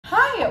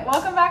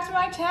welcome back to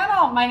my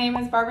channel. My name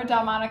is Barbara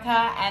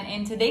Delmonica, and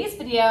in today's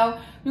video,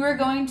 we are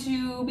going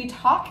to be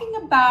talking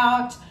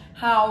about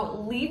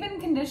how leave-in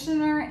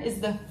conditioner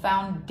is the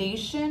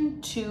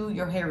foundation to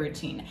your hair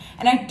routine.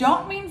 And I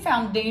don't mean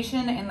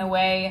foundation in the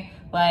way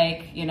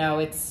like, you know,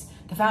 it's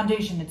the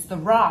foundation, it's the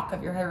rock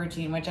of your hair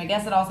routine, which I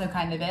guess it also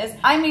kind of is.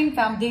 I mean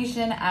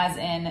foundation as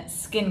in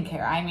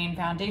skincare. I mean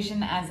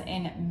foundation as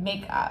in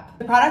makeup.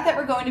 The product that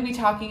we're going to be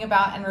talking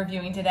about and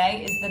reviewing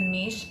today is the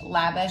Miche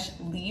Lavish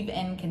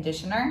leave-in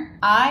conditioner.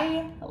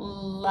 I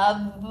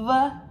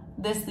love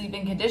this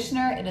leave-in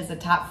conditioner. It is a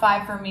top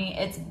 5 for me.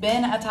 It's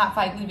been a top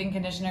 5 leave-in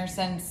conditioner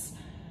since,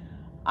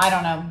 I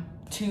don't know,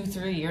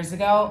 2-3 years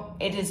ago.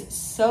 It is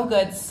so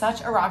good,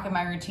 such a rock in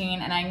my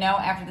routine, and I know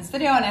after this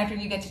video and after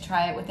you get to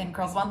try it within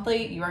Curls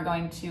Monthly, you are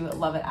going to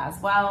love it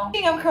as well.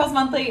 Speaking of Curls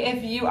Monthly,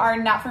 if you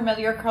are not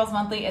familiar, Curls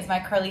Monthly is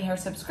my curly hair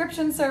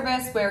subscription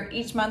service where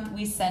each month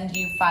we send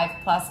you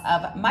 5+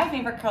 of my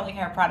favorite curly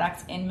hair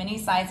products in mini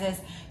sizes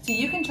so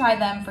you can try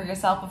them for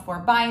yourself before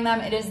buying them.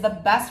 It is the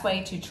best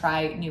way to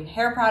try new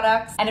hair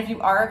products. And if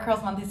you are a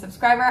Curls Monthly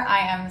subscriber, I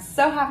am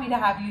so happy to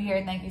have you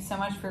here. Thank you so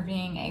much for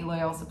being a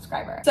loyal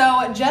subscriber.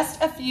 So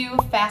just a few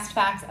fast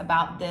facts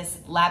about this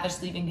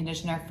Lavish leave-in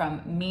conditioner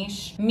from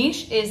Miche.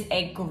 Miche is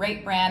a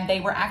great brand. They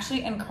were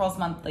actually in Curls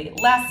Monthly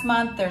last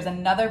month. There's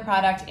another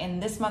product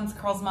in this month's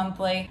Curls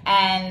Monthly,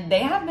 and they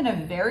have been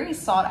a very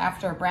sought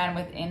after brand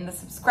within the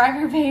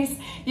subscriber base.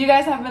 You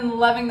guys have been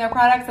loving their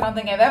products. I don't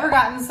think I've ever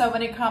gotten so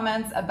many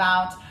comments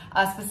about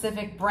a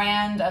specific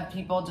brand of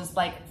people just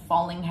like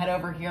falling head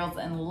over heels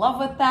in love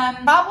with them.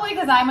 Probably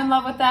because I'm in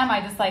love with them. I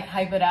just like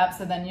hype it up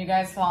so then you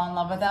guys fall in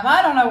love with them.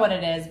 I don't know what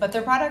it is, but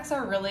their products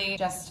are really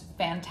just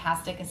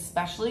fantastic,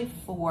 especially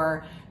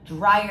for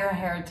drier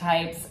hair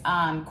types,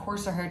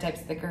 coarser hair types,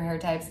 thicker hair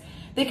types.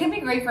 They can be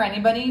great for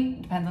anybody,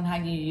 depends on how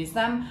you use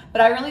them, but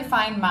I really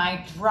find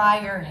my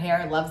drier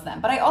hair loves them.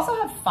 But I also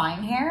have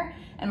fine hair,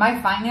 and my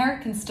fine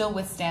hair can still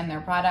withstand their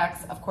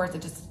products. Of course,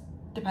 it just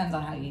depends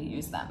on how you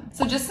use them.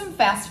 So just some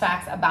fast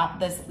facts about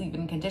this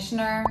leave-in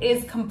conditioner. It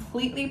is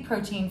completely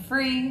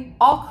protein-free,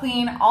 all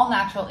clean, all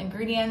natural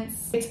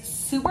ingredients. It's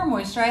super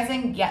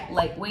moisturizing yet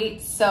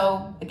lightweight.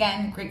 So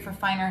again, great for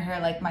finer hair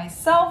like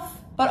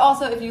myself. But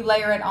also if you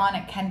layer it on,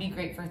 it can be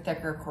great for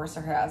thicker,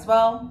 coarser hair as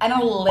well. And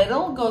a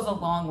little goes a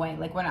long way.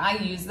 Like when I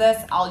use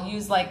this, I'll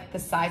use like the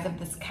size of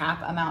this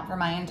cap amount for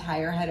my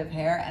entire head of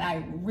hair. And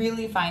I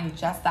really find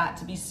just that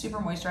to be super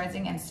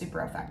moisturizing and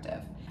super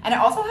effective. And it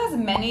also has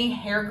many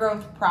hair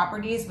growth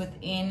properties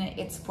within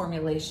its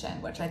formulation,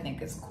 which I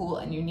think is cool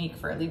and unique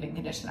for a leave-in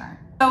conditioner.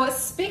 So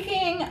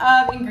speaking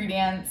of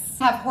ingredients,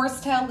 we have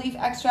horsetail leaf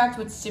extract,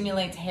 which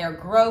stimulates hair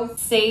growth.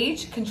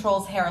 Sage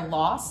controls hair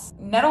loss.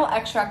 Nettle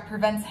extract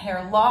prevents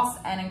hair loss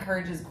and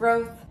encourages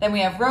growth. Then we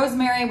have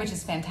rosemary, which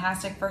is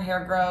fantastic for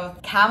hair growth.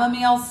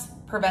 Chamomile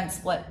prevents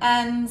split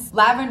ends.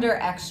 Lavender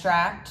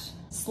extract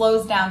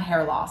slows down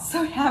hair loss.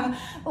 So we have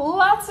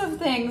lots of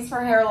things for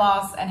hair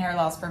loss and hair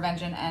loss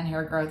prevention and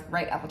hair growth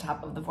right at the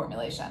top of the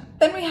formulation.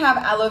 Then we have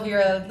aloe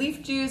vera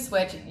leaf juice,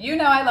 which you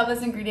know I love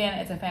this ingredient.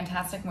 It's a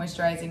fantastic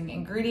moisturizing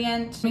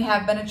ingredient. We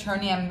have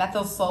benzotronium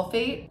methyl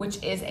sulfate, which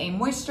is a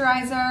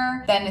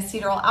moisturizer. Then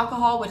acetyl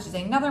alcohol, which is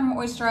another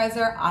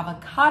moisturizer.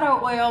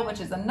 Avocado oil, which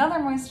is another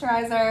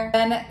moisturizer.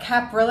 Then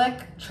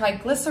caprylic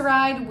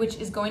triglyceride, which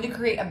is going to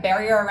create a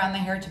barrier around the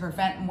hair to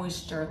prevent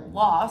moisture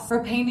loss.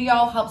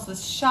 Propanediol helps with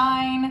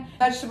shine.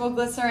 Vegetable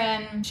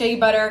glycerin, shea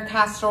butter,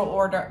 castor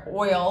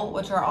oil,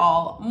 which are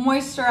all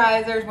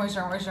moisturizers,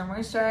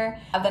 moisture.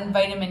 And then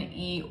vitamin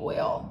E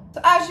oil. So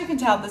as you can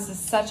tell, this is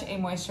such a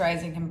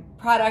moisturizing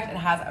product. It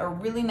has a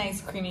really nice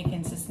creamy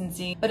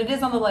consistency, but it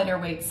is on the lighter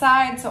weight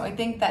side. So I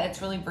think that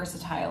it's really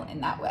versatile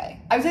in that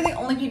way. I would say the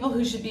only people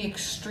who should be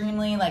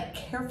extremely like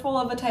careful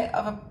of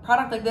a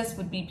product like this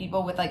would be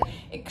people with like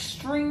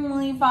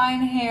extremely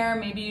fine hair.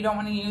 Maybe you don't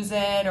want to use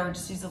it or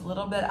just use a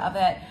little bit of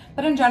it.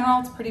 But in general,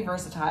 it's pretty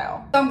versatile.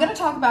 So I'm going to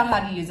talk about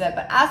how to use it,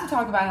 but as we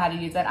talk about how to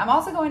use it, I'm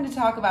also going to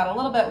talk about a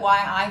little bit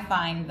why I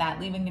find that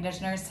leave-in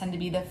conditioners tend to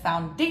be the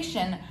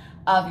foundation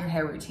of your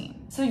hair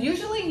routine. So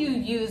usually you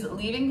use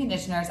leave-in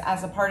conditioners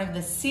as a part of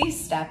the C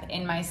step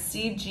in my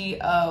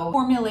CGO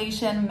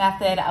formulation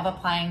method of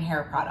applying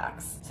hair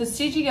products. So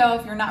CGO,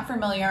 if you're not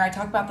familiar, I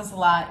talk about this a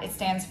lot. It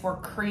stands for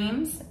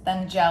creams,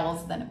 then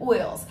gels, then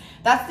oils.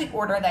 That's the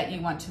order that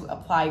you want to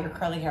apply your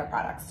curly hair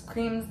products.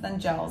 Creams, then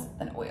gels,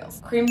 then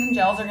oils. Creams and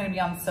gels are going to be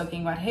on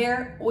soaking wet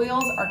hair.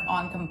 Oils are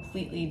on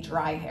completely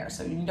dry hair.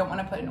 So you don't want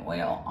to put an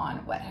oil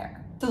on wet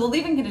hair. So the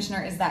leave-in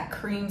conditioner is that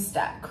cream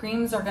step.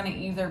 Creams are going to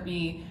either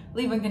be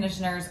leave-in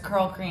conditioners,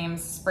 curl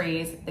creams,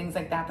 sprays, things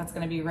like that. That's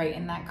going to be right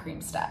in that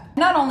cream step.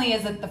 Not only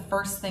is it the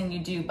first thing you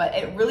do, but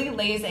it really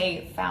lays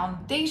a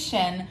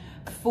foundation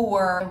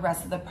for the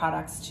rest of the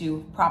products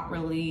to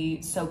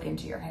properly soak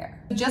into your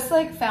hair. Just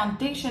like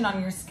foundation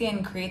on your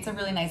skin creates a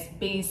really nice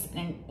base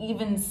and an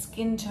even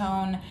skin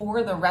tone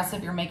for the rest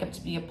of your makeup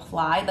to be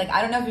applied. Like,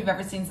 I don't know if you've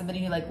ever seen somebody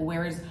who like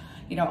wears,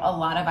 you know, a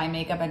lot of eye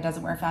makeup and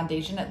doesn't wear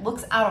foundation. It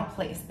looks out of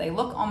place. They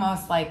look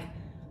almost like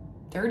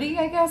dirty,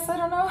 I guess. I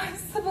don't know.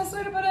 Is the best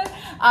way to put it.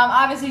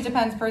 Obviously it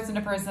depends person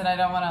to person. I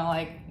don't want to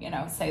like, you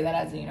know, say that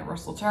as a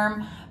universal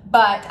term,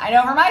 but I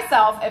know for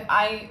myself, if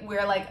I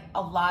wear like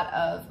a lot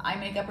of eye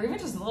makeup or even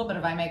just a little bit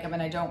of eye makeup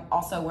and I don't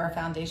also wear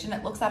foundation,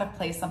 it looks out of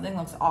place. Something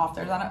looks off.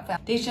 There's not a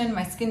foundation.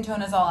 My skin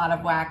tone is all out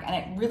of whack and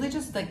it really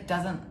just like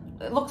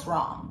it looks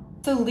wrong.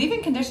 So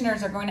leave-in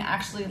conditioners are going to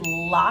actually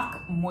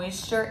lock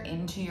moisture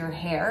into your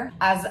hair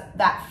as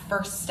that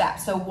first step.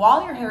 So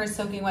while your hair is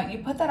soaking wet, you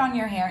put that on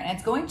your hair and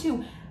it's going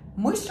to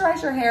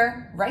moisturize your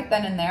hair right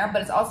then and there,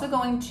 but it's also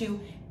going to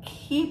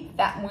keep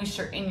that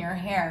moisture in your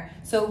hair.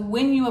 So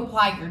when you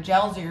apply your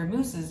gels or your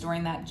mousses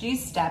during that G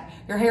step,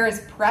 your hair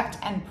is prepped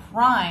and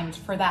primed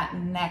for that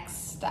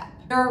next step.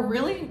 There are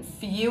really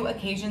few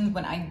occasions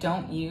when I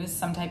don't use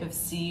some type of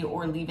C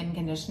or leave-in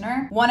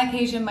conditioner. One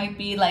occasion might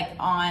be like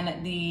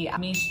on the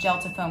Miche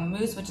Gel to Foam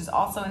Mousse, which is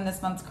also in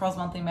this month's Curls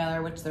Monthly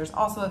Mailer, which there's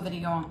also a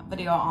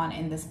video on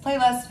in this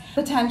playlist.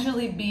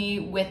 Potentially be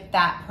with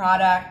that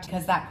product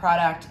because that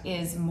product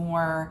is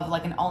more of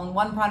like an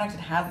all-in-one product. It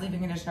has leave-in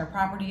conditioner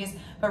properties,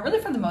 but really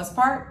for the most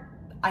part,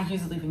 I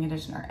use a leave-in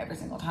conditioner every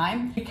single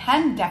time. You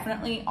can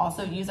definitely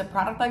also use a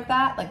product like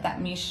that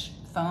Miche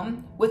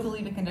foam with a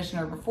leave-in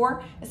conditioner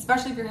before,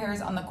 especially if your hair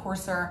is on the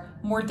coarser,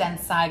 more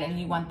dense side and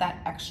you want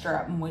that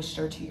extra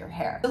moisture to your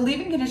hair. The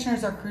leave-in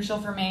conditioners are crucial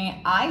for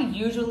me. I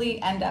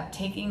usually end up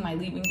taking my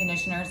leave-in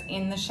conditioners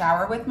in the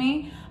shower with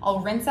me.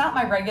 I'll rinse out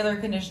my regular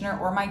conditioner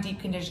or my deep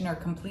conditioner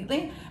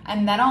completely,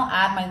 and then I'll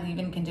add my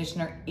leave-in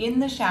conditioner in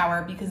the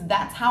shower because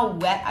that's how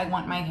wet I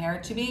want my hair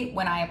to be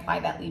when I apply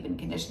that leave-in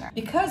conditioner.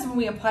 Because when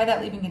we apply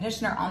that leave-in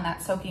conditioner on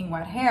that soaking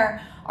wet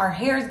hair, our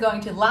hair is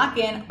going to lock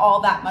in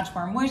all that much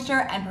more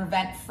moisture and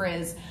prevent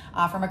frizz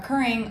from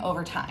occurring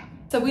over time.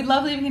 So we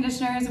love leave-in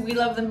conditioners. We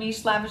love the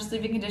Miche Lavish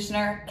leave-in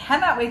conditioner.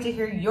 Cannot wait to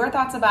hear your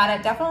thoughts about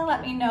it. Definitely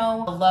let me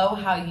know below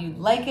how you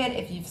like it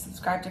if you've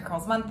subscribed to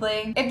Curls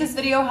Monthly. If this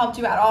video helped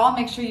you at all,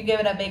 make sure you give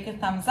it a big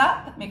thumbs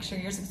up. Make sure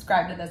you're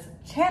subscribed to this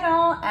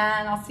channel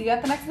and I'll see you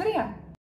at the next video.